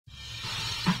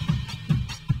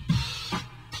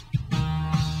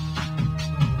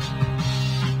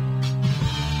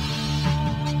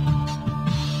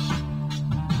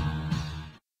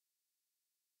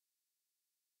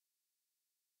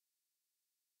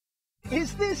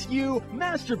Is this you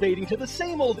masturbating to the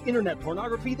same old internet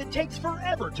pornography that takes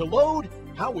forever to load?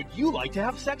 How would you like to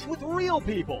have sex with real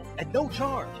people at no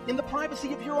charge in the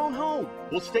privacy of your own home?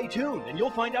 Well, stay tuned and you'll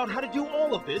find out how to do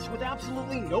all of this with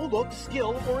absolutely no look,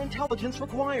 skill, or intelligence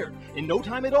required. In no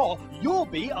time at all, you'll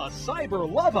be a cyber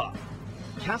lover.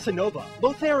 Casanova,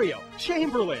 Lothario,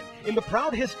 Chamberlain. In the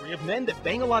proud history of men that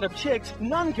bang a lot of chicks,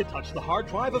 none could touch the hard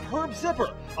drive of Herb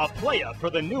Zipper, a player for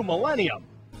the new millennium.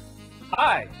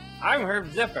 Hi, I'm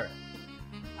Herb Zipper.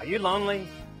 Are you lonely,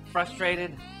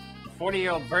 frustrated, a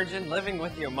 40-year-old virgin living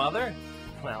with your mother?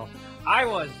 Well, I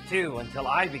was too until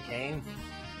I became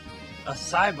a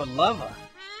cyber lover.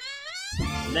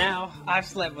 Now, I've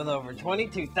slept with over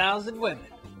 22,000 women.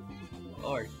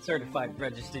 Or certified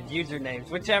registered usernames,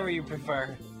 whichever you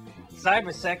prefer.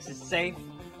 Cyber sex is safe,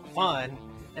 fun,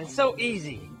 and so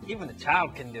easy, even a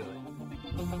child can do it.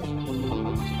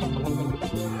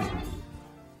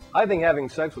 I think having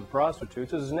sex with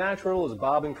prostitutes is as natural as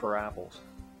bobbing for apples.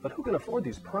 But who can afford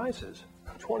these prices?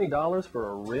 $20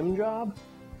 for a rim job?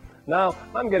 No,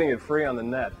 I'm getting it free on the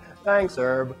net. Thanks,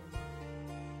 Herb.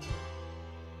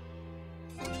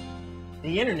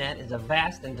 The internet is a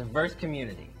vast and diverse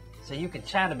community, so you can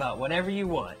chat about whatever you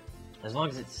want, as long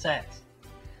as it's sex.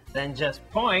 Then just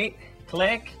point,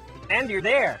 click, and you're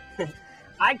there.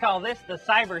 I call this the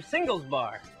Cyber Singles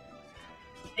Bar.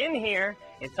 In here,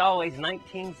 it's always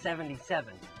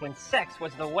 1977, when sex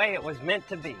was the way it was meant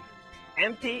to be,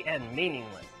 empty and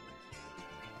meaningless.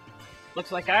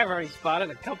 Looks like I've already spotted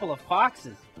a couple of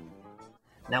foxes.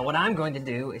 Now what I'm going to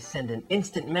do is send an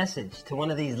instant message to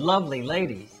one of these lovely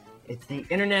ladies. It's the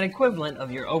internet equivalent of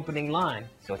your opening line,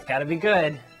 so it's gotta be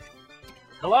good.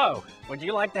 Hello, would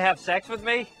you like to have sex with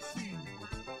me?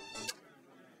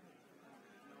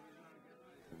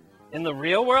 In the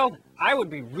real world, I would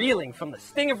be reeling from the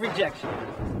sting of rejection.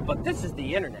 But this is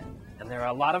the internet, and there are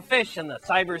a lot of fish in the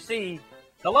cyber sea.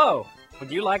 Hello,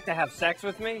 would you like to have sex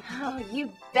with me? Oh,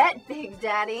 you bet, Big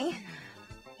Daddy.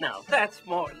 Now, that's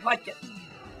more like it.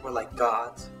 We're like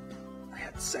gods. I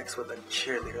had sex with a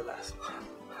cheerleader last month.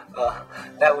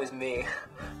 That was me.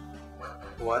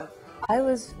 What? I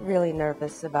was really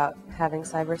nervous about having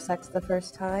cyber sex the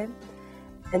first time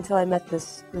until I met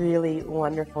this really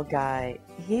wonderful guy.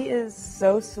 He is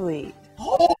so sweet.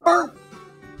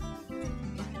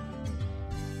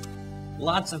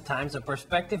 Lots of times a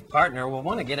prospective partner will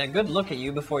want to get a good look at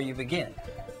you before you begin.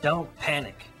 Don't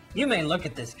panic. You may look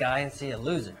at this guy and see a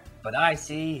loser, but I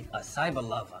see a cyber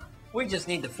lover. We just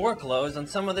need to foreclose on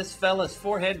some of this fella's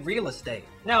forehead real estate.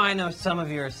 Now I know some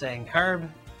of you are saying, Herb,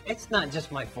 it's not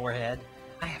just my forehead.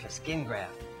 I have a skin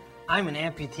graft. I'm an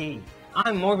amputee.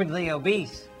 I'm morbidly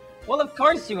obese. Well, of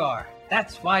course you are.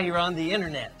 That's why you're on the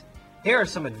internet. Here are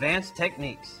some advanced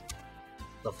techniques.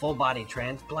 The full body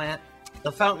transplant,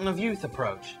 the fountain of youth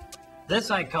approach.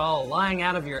 This I call lying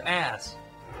out of your ass.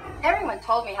 Everyone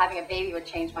told me having a baby would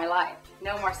change my life.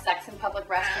 No more sex in public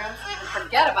restrooms, and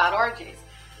forget about orgies.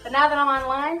 But now that I'm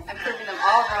online, I'm proving them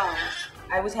all wrong.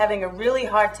 I was having a really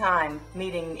hard time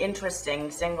meeting interesting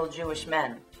single Jewish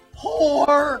men.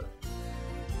 Whore!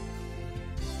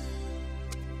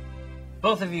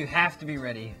 Both of you have to be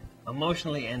ready,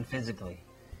 emotionally and physically.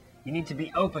 You need to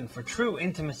be open for true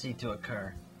intimacy to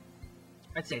occur.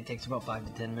 I'd say it takes about 5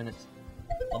 to 10 minutes.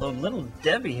 Although little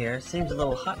Debbie here seems a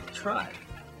little hot to try.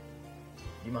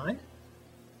 You mind?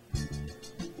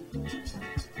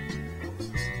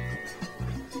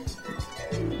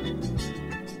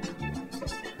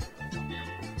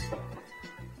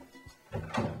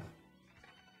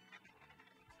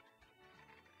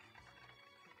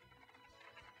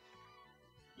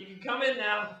 You can come in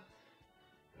now.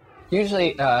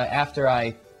 Usually, after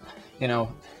I,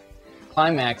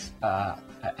 climax,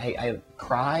 I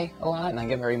cry a lot and I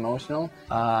get very emotional.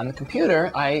 On the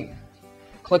computer, I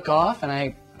click off and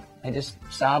I just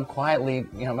sob quietly,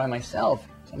 by myself.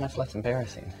 So much less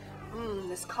embarrassing.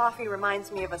 This coffee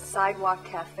reminds me of a sidewalk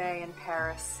cafe in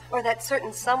Paris. Or that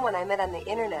certain someone I met on the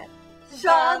internet.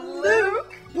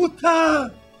 Jean-Luc!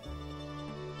 Putain!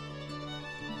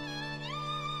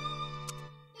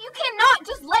 You cannot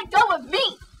just let go of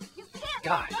me! You can't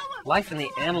God, life in the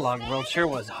analog world sure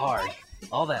was hard.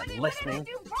 All that listening.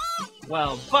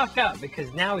 Well, buck up,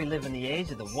 because now we live in the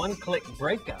age of the one-click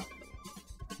breakup.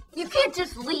 You can't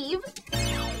just leave.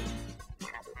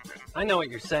 I know what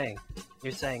you're saying.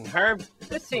 You're saying, Herb,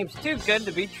 this seems too good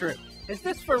to be true. Is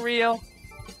this for real?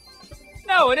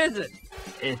 No, it isn't.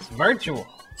 It's virtual.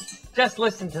 Just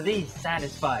listen to these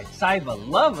satisfied cyber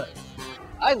lovers.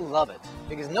 I love it,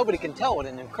 because nobody can tell what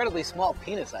an incredibly small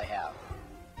penis I have.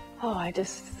 Oh, I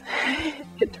just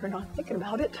get turned on thinking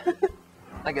about it.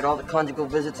 I get all the conjugal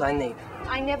visits I need.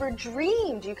 I never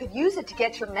dreamed you could use it to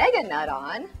get your mega nut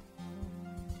on.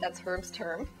 That's Herb's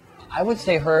term. I would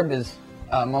say Herb is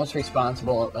most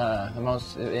responsible, the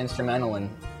most instrumental in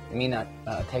me not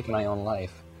taking my own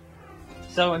life.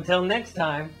 So until next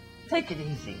time, take it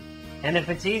easy. And if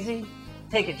it's easy,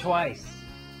 take it twice.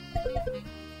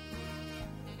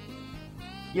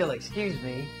 You'll excuse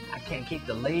me, I can't keep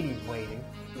the ladies waiting.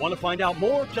 Want to find out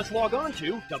more? Just log on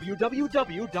to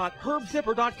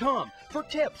www.herbzipper.com for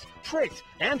tips, tricks,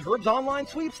 and Herb's online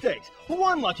sweepstakes.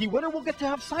 One lucky winner will get to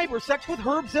have cyber sex with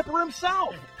Herb Zipper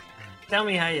himself. Tell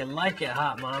me how you like it,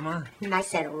 hot mama.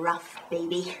 Nice and rough,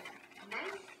 baby.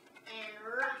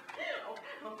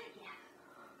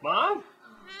 Mom?